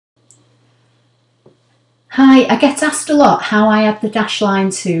Hi, I get asked a lot how I add the dash line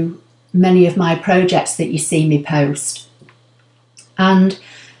to many of my projects that you see me post. And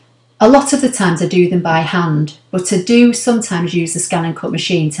a lot of the times I do them by hand, but I do sometimes use the ScanNCut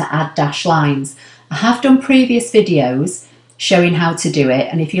machine to add dash lines. I have done previous videos showing how to do it,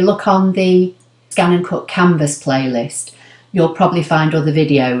 and if you look on the ScanNCut Canvas playlist, you'll probably find other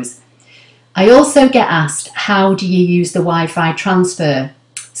videos. I also get asked, how do you use the Wi-Fi transfer?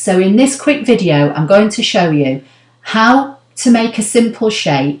 So in this quick video, I'm going to show you how to make a simple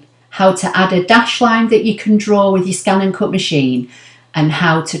shape, how to add a dash line that you can draw with your ScanNCut machine, and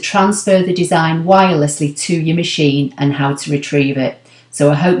how to transfer the design wirelessly to your machine and how to retrieve it.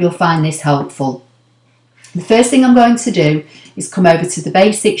 So I hope you'll find this helpful. The first thing I'm going to do is come over to the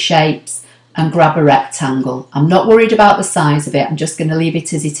basic shapes and grab a rectangle. I'm not worried about the size of it, I'm just going to leave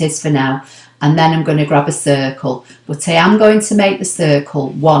it as it is for now. And then I'm going to grab a circle, but I am going to make the circle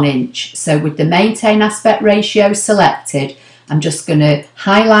 1 inch. So with the maintain aspect ratio selected, I'm just going to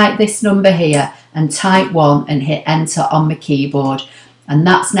highlight this number here and type 1 and hit enter on my keyboard. And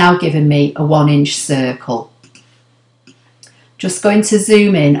that's now given me a 1 inch circle. Just going to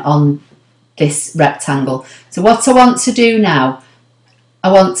zoom in on this rectangle. So what I want to do now,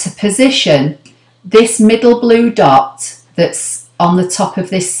 I want to position this middle blue dot that's on the top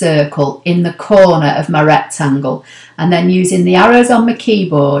of this circle in the corner of my rectangle, and then using the arrows on my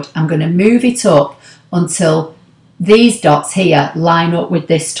keyboard I'm going to move it up until these dots here line up with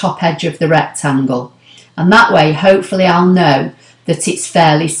this top edge of the rectangle, and that way hopefully I'll know that it's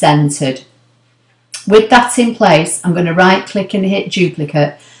fairly centered. With that in place, I'm going to right click and hit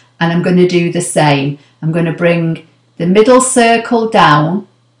duplicate, and I'm going to do the same. I'm going to bring the middle circle down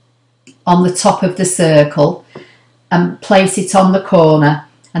on the top of the circle and place it on the corner,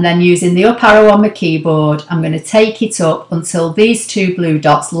 and then using the up arrow on my keyboard I'm going to take it up until these two blue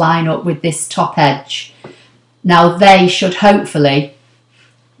dots line up with this top edge. Now they should hopefully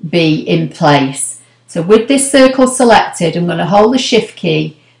be in place. So with this circle selected, I'm going to hold the shift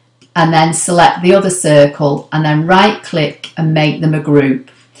key and then select the other circle and then right click and make them a group.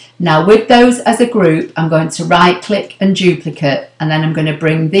 Now with those as a group I'm going to right click and duplicate, and then I'm going to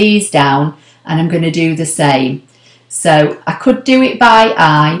bring these down and I'm going to do the same. So I could do it by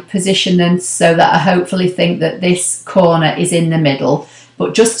eye, position them so that I hopefully think that this corner is in the middle,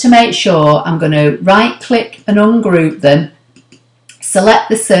 but just to make sure I'm going to right click and ungroup them, select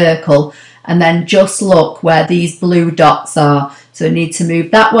the circle, and then just look where these blue dots are. So I need to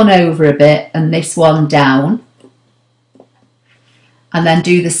move that one over a bit and this one down, and then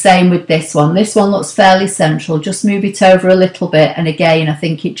do the same with this one. This one looks fairly central, just move it over a little bit, and again I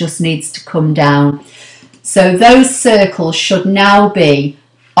think it just needs to come down. So those circles should now be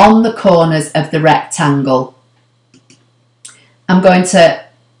on the corners of the rectangle. I'm going to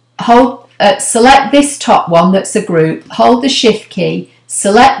select this top one that's a group, hold the shift key,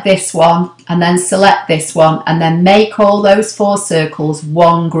 select this one and then select this one, and then make all those 4 circles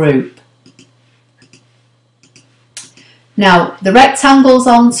one group. Now the rectangle's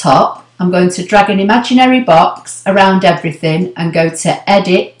on top, I'm going to drag an imaginary box around everything and go to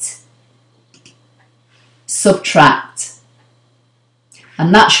Edit, Subtract,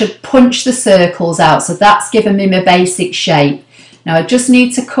 and that should punch the circles out. So that's given me my basic shape. Now I just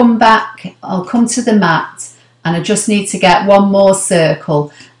need to come back, I'll come to the mat, and I just need to get one more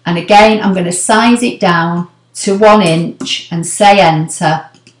circle, and again I'm going to size it down to 1 inch and say enter,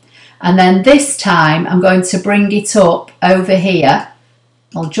 and then this time I'm going to bring it up over here.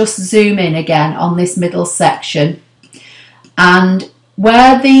 I'll just zoom in again on this middle section, and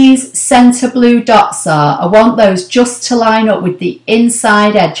where these centre blue dots are, I want those just to line up with the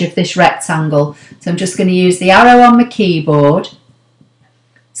inside edge of this rectangle. So I'm just going to use the arrow on my keyboard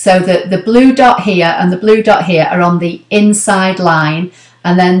so that the blue dot here and the blue dot here are on the inside line,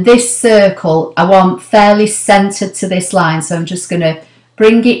 and then this circle I want fairly centred to this line, so I'm just going to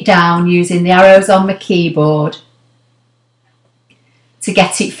bring it down using the arrows on my keyboard to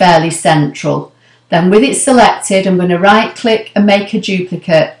get it fairly central. Then with it selected, I'm going to right click and make a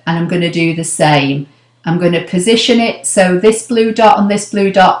duplicate, and I'm going to do the same. I'm going to position it so this blue dot and this blue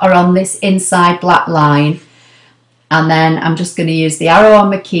dot are on this inside black line, and then I'm just going to use the arrow on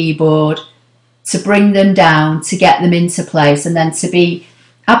my keyboard to bring them down to get them into place, and then to be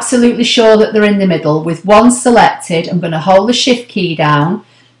absolutely sure that they're in the middle, with one selected I'm going to hold the shift key down,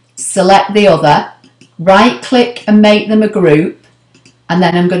 select the other, right click and make them a group, and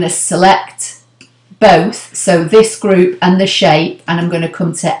then I'm going to select both, so this group and the shape, and I'm going to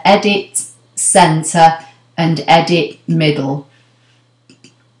come to Edit, Center and Edit Middle.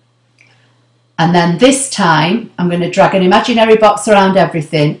 And then this time I'm going to drag an imaginary box around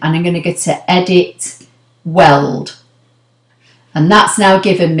everything, and I'm going to go to Edit, weld. And that's now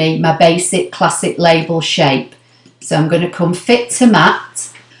given me my basic classic label shape. So I'm going to come fit to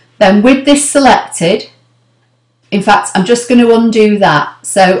mat. Then with this selected, in fact, I'm just going to undo that.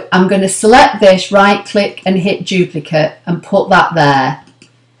 So I'm going to select this, right click and hit duplicate and put that there.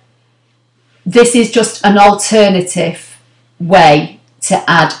 This is just an alternative way to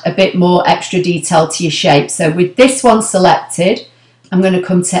add a bit more extra detail to your shape. So with this one selected, I'm going to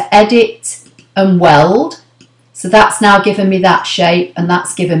come to edit and weld. So that's now given me that shape and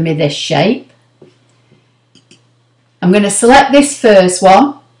that's given me this shape. I'm going to select this first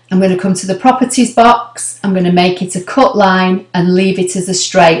one. I'm going to come to the properties box. I'm going to make it a cut line and leave it as a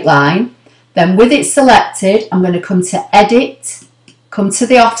straight line. Then with it selected, I'm going to come to edit, come to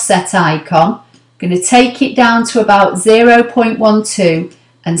the offset icon. I'm going to take it down to about 0.12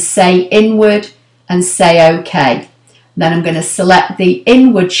 and say inward and say OK. Then I'm going to select the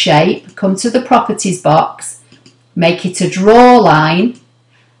inward shape, come to the properties box, make it a draw line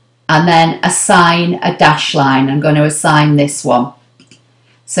and then assign a dash line. I'm going to assign this one.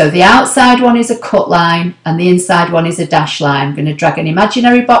 So the outside one is a cut line and the inside one is a dash line. I'm going to drag an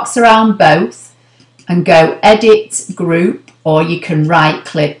imaginary box around both and go edit group, or you can right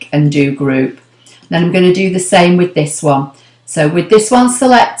click and do group. Then I'm going to do the same with this one. So with this one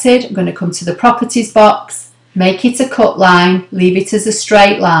selected, I'm going to come to the properties box, make it a cut line, leave it as a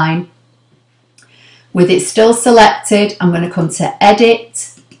straight line. With it still selected, I'm going to come to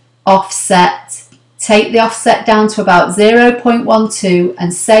edit, offset, take the offset down to about 0.12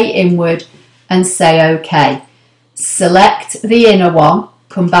 and say inward and say OK. Select the inner one,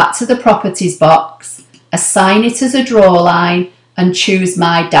 come back to the properties box, assign it as a draw line and choose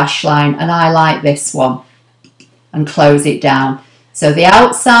my dash line, and I like this one, and close it down. So the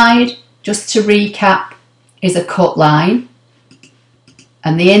outside, just to recap, is a cut line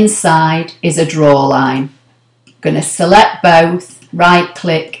and the inside is a draw line. I'm going to select both, right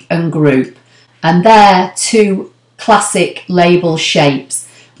click and group, and they're two classic label shapes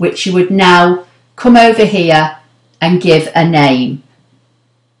which you would now come over here and give a name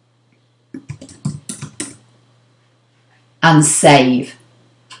and save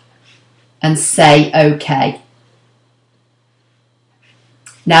and say OK.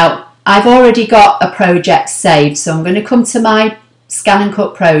 Now I've already got a project saved, so I'm going to come to my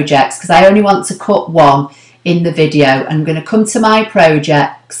ScanNCut projects because I only want to cut one in the video. I'm going to come to my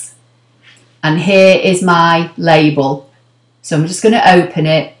projects and here is my label. So I'm just going to open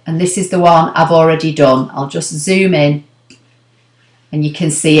it and this is the one I've already done. I'll just zoom in and you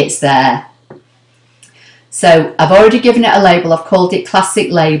can see it's there. So I've already given it a label. I've called it Classic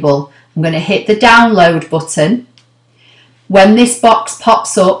Label. I'm going to hit the download button. When this box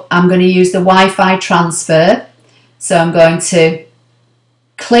pops up, I'm going to use the Wi-Fi transfer. So I'm going to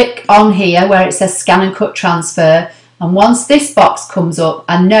click on here where it says ScanNCut transfer, and once this box comes up,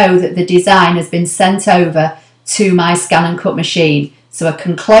 I know that the design has been sent over to my ScanNCut machine. So I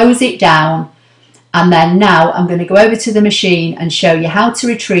can close it down, and then now I'm going to go over to the machine and show you how to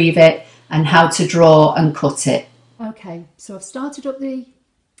retrieve it and how to draw and cut it. Okay, so I've started up the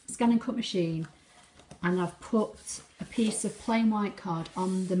ScanNCut machine and I've put a piece of plain white card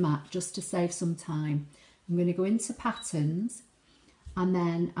on the mat just to save some time. I'm going to go into patterns and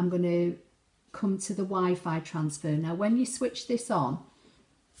then I'm going to come to the Wi-Fi transfer. Now when you switch this on,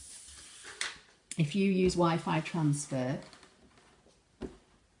 if you use Wi-Fi transfer,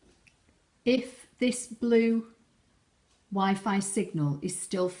 if this blue Wi-Fi signal is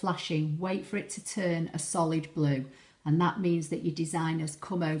still flashing, wait for it to turn a solid blue, and that means that your design has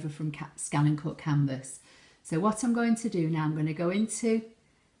come over from ScanNCut Canvas. So what I'm going to do now, I'm going to go into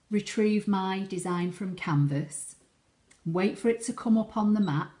retrieve my design from Canvas, wait for it to come up on the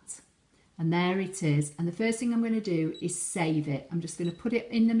mat, and there it is. And the first thing I'm going to do is save it. I'm just going to put it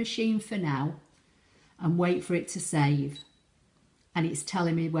in the machine for now and wait for it to save. And it's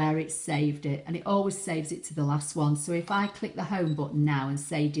telling me where it's saved it, and it always saves it to the last one. So if I click the home button now and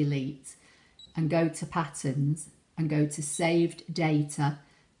say delete and go to patterns and go to saved data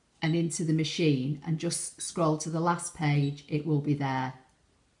and into the machine and just scroll to the last page, it will be there.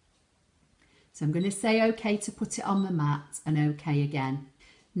 So I'm going to say OK to put it on the mat and OK again.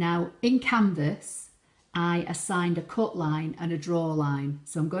 Now in Canvas I assigned a cut line and a draw line,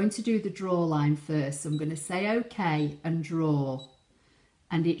 so I'm going to do the draw line first. So I'm going to say OK and draw,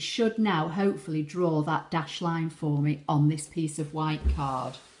 and it should now hopefully draw that dash line for me on this piece of white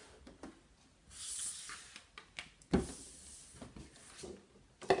card.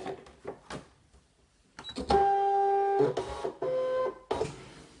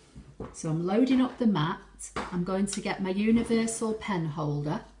 So I'm loading up the mat. I'm going to get my universal pen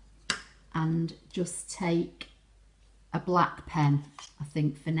holder and just take a black pen, I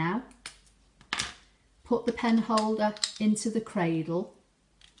think for now. Put the pen holder into the cradle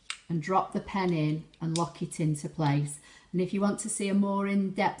and drop the pen in and lock it into place. And if you want to see a more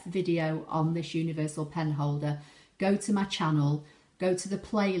in-depth video on this universal pen holder, go to my channel, go to the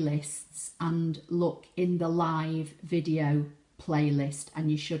playlists and look in the live video playlist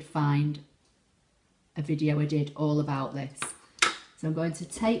and you should find a video I did all about this. So I'm going to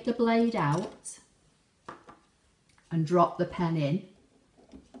take the blade out and drop the pen in,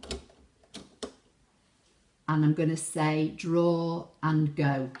 and I'm going to say draw and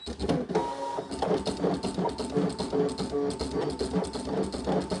go.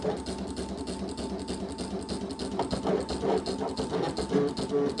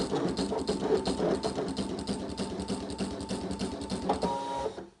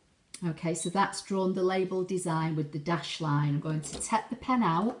 Okay, so that's drawn the label design with the dash line. I'm going to take the pen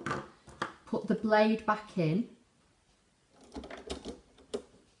out, put the blade back in,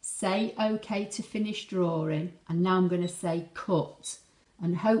 say OK to finish drawing, and now I'm going to say cut,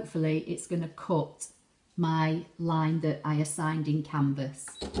 and hopefully it's going to cut my line that I assigned in Canvas.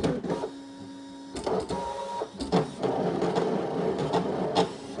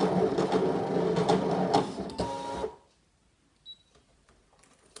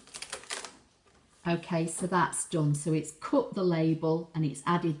 Okay, so that's done. So it's cut the label and it's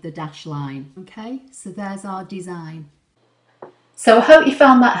added the dash line. Okay, so there's our design. So I hope you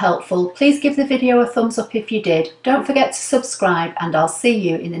found that helpful. Please give the video a thumbs up if you did. Don't forget to subscribe and I'll see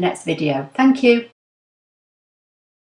you in the next video. Thank you.